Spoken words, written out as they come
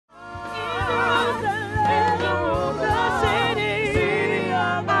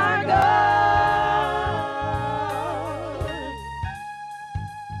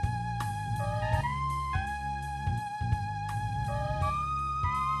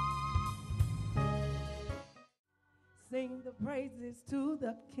the praises to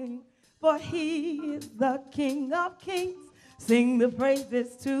the King, for he is the King of kings. Sing the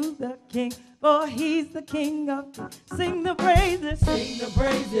praises to the King, for he's the King of kings. Sing the praises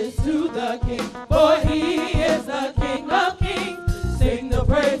to the King, for he is the King of kings. Sing the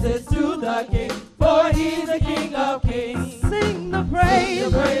praises to the King, for he's the King of kings. Sing the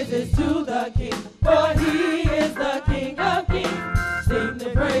praises to the King, for he is the King of kings. Sing the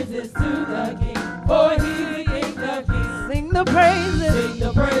praises to the King, for he's the King of kings. Sing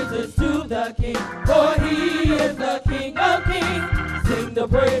the praises to the King, for he is the King of kings. Sing the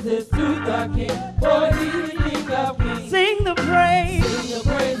praises to the King, for he's the King of kings. Sing the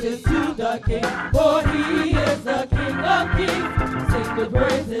praises to the King, for he is the King of kings. Sing the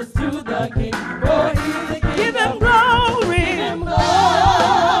praises to the King, for he's the King of kings. Give him glory,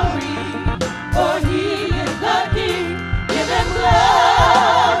 for he is the King. Give him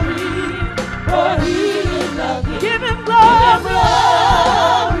glory, for he is the King. Give him glory,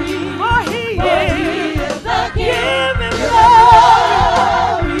 for he is the King. Give him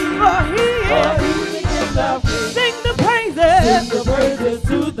glory, for he is the King. Sing the praises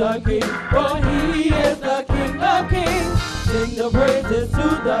to the King, for he is the King of kings. Sing the praises to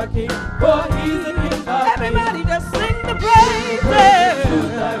the King, for he's the King of kings. Everybody just sing the praises to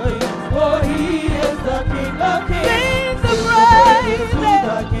the King, for he is the King of kings. Sing the praises to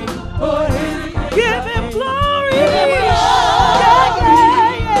the King, for he is the King. Give him glory,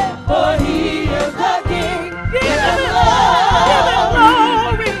 for he is the King. Give him glory,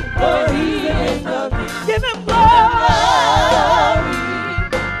 for he is the King. Give him glory,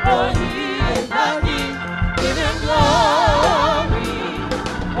 for he is the King. Give him glory,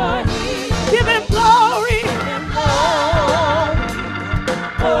 for he. Give him glory.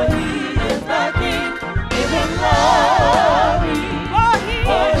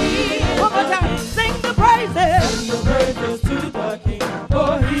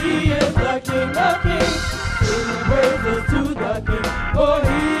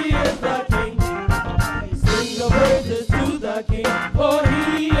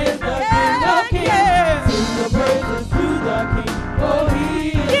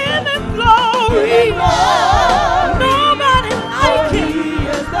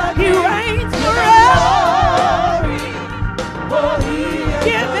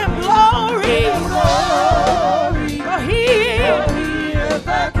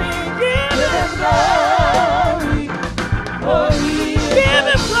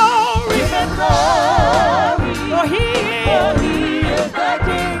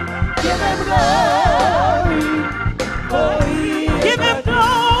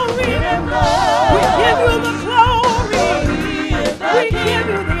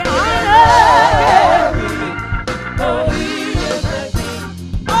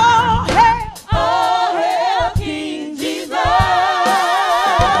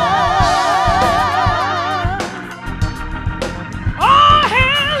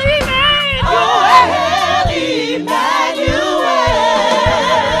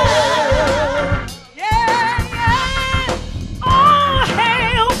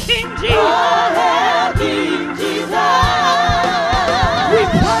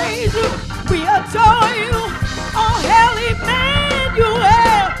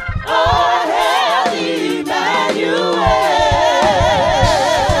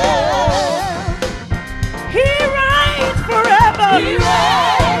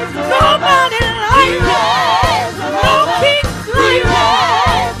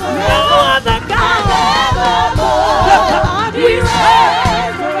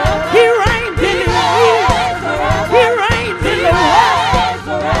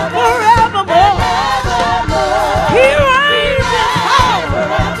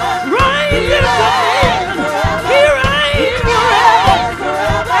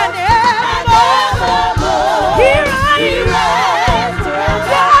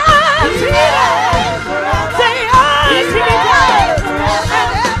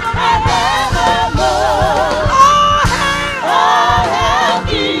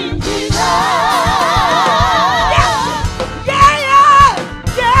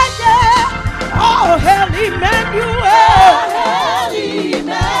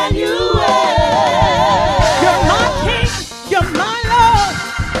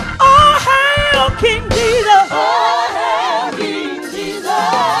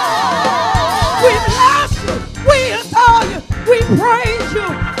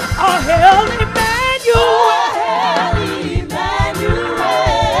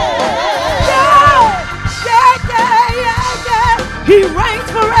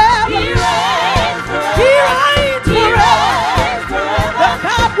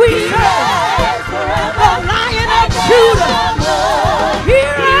 Judah. He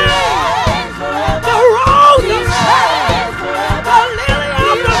reigns. The rose of Sharon, the lily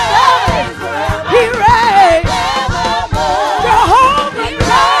of the valley. He reigns. Jehovah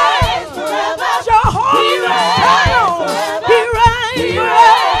reigns. Jehovah reigns. He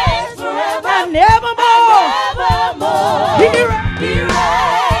reigns forever and evermore. He reigns. He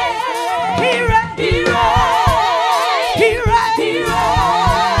reigns. He reigns. He reigns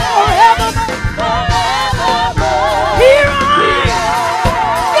forevermore. He reigns.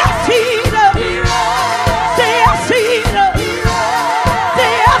 Yes, he does. Say yes, he does.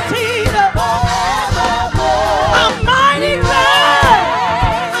 Say yes, he does. A mighty God.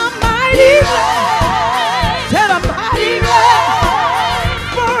 A mighty God. Said a mighty God.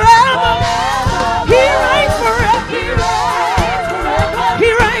 Forever. He reigns forever. He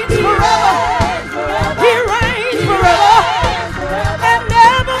reigns forever. He reigns forever and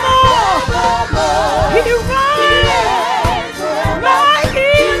evermore. He reigns. My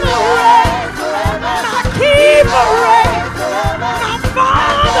healer reigns. My keeper reigns. My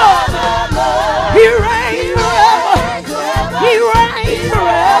father. He reigns forever. He reigns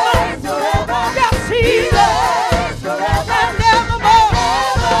forever. Yes, he does. And evermore.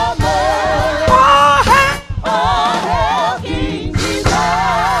 Oh, hey. King Jesus.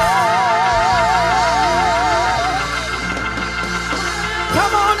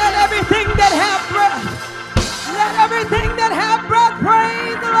 Come on, let everything that have breath, let everything that have breath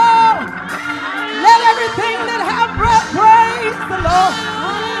praise the Lord. Let everything that have breath praise the Lord.